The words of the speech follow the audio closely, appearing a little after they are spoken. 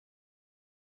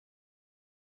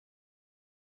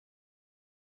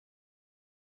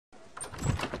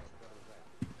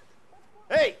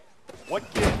Hey! What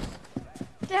gives?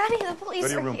 Daddy, the police Go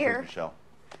to your are room, here. please, Michelle.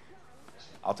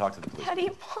 I'll talk to the police. Daddy,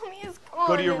 Mommy is gone.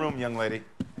 Go to your room, young lady.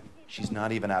 She's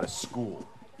not even out of school.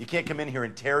 You can't come in here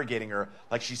interrogating her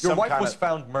like she's Your some wife kind was of...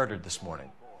 found murdered this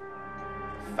morning.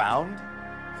 Found?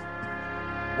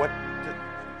 What?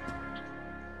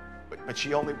 But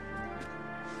she only...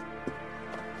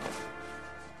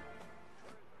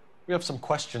 We have some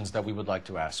questions that we would like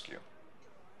to ask you.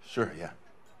 Sure, yeah.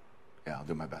 Yeah, I'll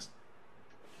do my best.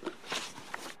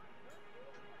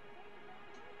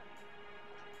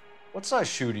 What size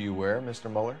shoe do you wear, Mr.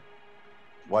 Moller?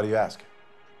 Why do you ask?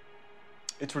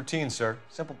 It's routine, sir.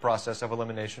 Simple process of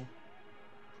elimination.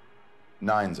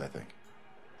 9s, I think.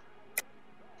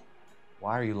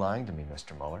 Why are you lying to me,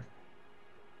 Mr. Moller?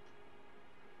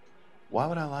 Why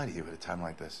would I lie to you at a time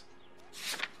like this?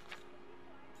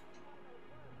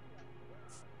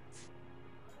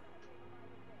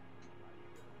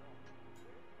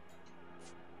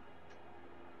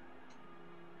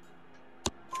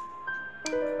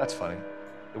 That's funny.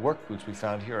 The work boots we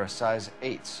found here are size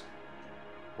 8s.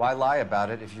 Why lie about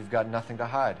it if you've got nothing to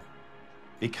hide?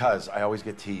 Because I always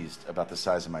get teased about the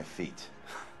size of my feet.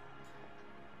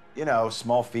 You know,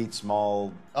 small feet,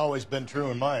 small... Always been true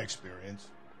in my experience.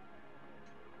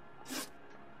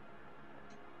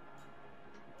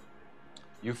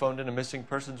 You phoned in a missing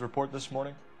persons report this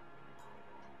morning?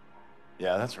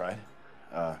 Yeah, that's right.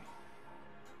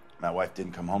 My wife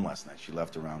didn't come home last night. She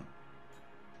left around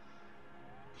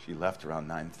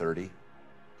 9:30.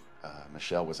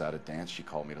 Michelle was out at dance. She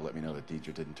called me to let me know that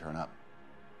Deidre didn't turn up.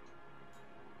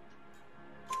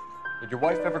 Did your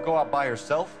wife ever go out by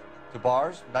herself? To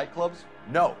bars, nightclubs?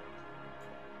 No.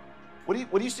 What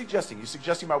are you suggesting? You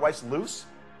suggesting my wife's loose?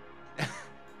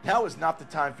 Now is not the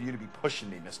time for you to be pushing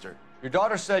me, mister. Your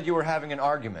daughter said you were having an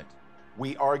argument.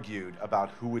 We argued about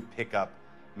who would pick up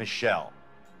Michelle.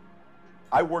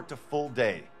 I worked a full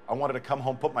day. I wanted to come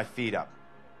home, put my feet up.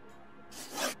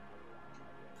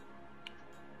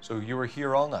 So you were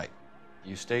here all night.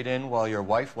 You stayed in while your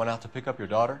wife went out to pick up your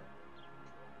daughter?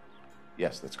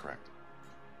 Yes, that's correct.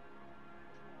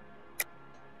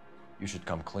 You should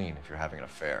come clean if you're having an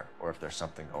affair or if there's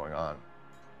something going on.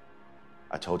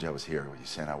 I told you I was here. Were you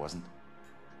saying I wasn't?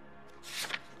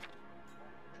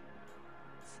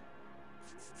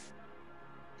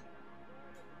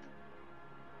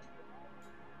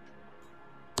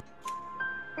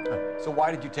 So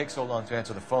why did you take so long to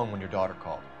answer the phone when your daughter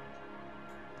called?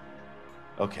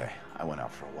 Okay, I went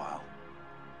out for a while.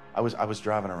 I was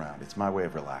driving around. It's my way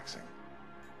of relaxing.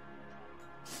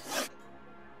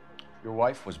 Your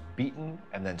wife was beaten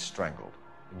and then strangled.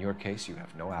 In your case, you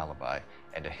have no alibi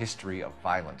and a history of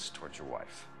violence towards your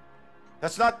wife.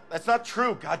 That's not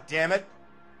true, God damn it.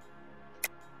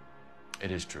 It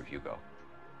is true, Hugo.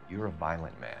 You're a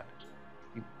violent man.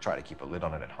 You try to keep a lid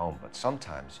on it at home, but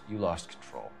sometimes you lost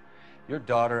control. Your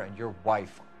daughter and your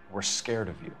wife were scared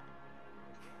of you.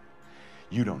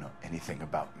 You don't know anything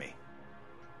about me.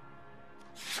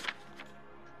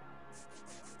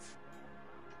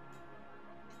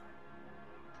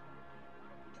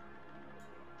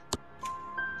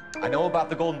 I know about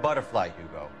the golden butterfly,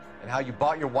 Hugo, and how you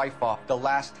bought your wife off the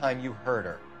last time you heard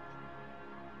her.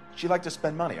 She liked to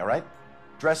spend money, all right?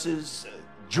 Dresses,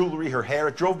 jewelry, her hair.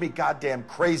 It drove me goddamn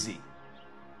crazy.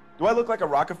 Do I look like a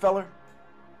Rockefeller?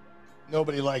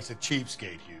 Nobody likes a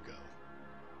cheapskate, Hugo.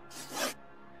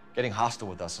 Getting hostile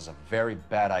with us is a very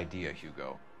bad idea,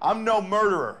 Hugo. I'm no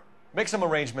murderer. Make some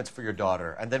arrangements for your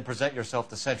daughter, and then present yourself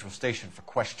to Central Station for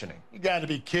questioning. You gotta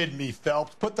be kidding me,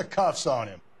 Phelps. Put the cuffs on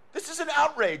him. This is an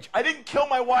outrage. I didn't kill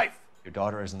my wife. Your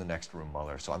daughter is in the next room,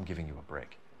 Muller, so I'm giving you a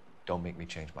break. Don't make me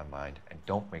change my mind, and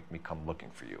don't make me come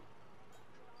looking for you.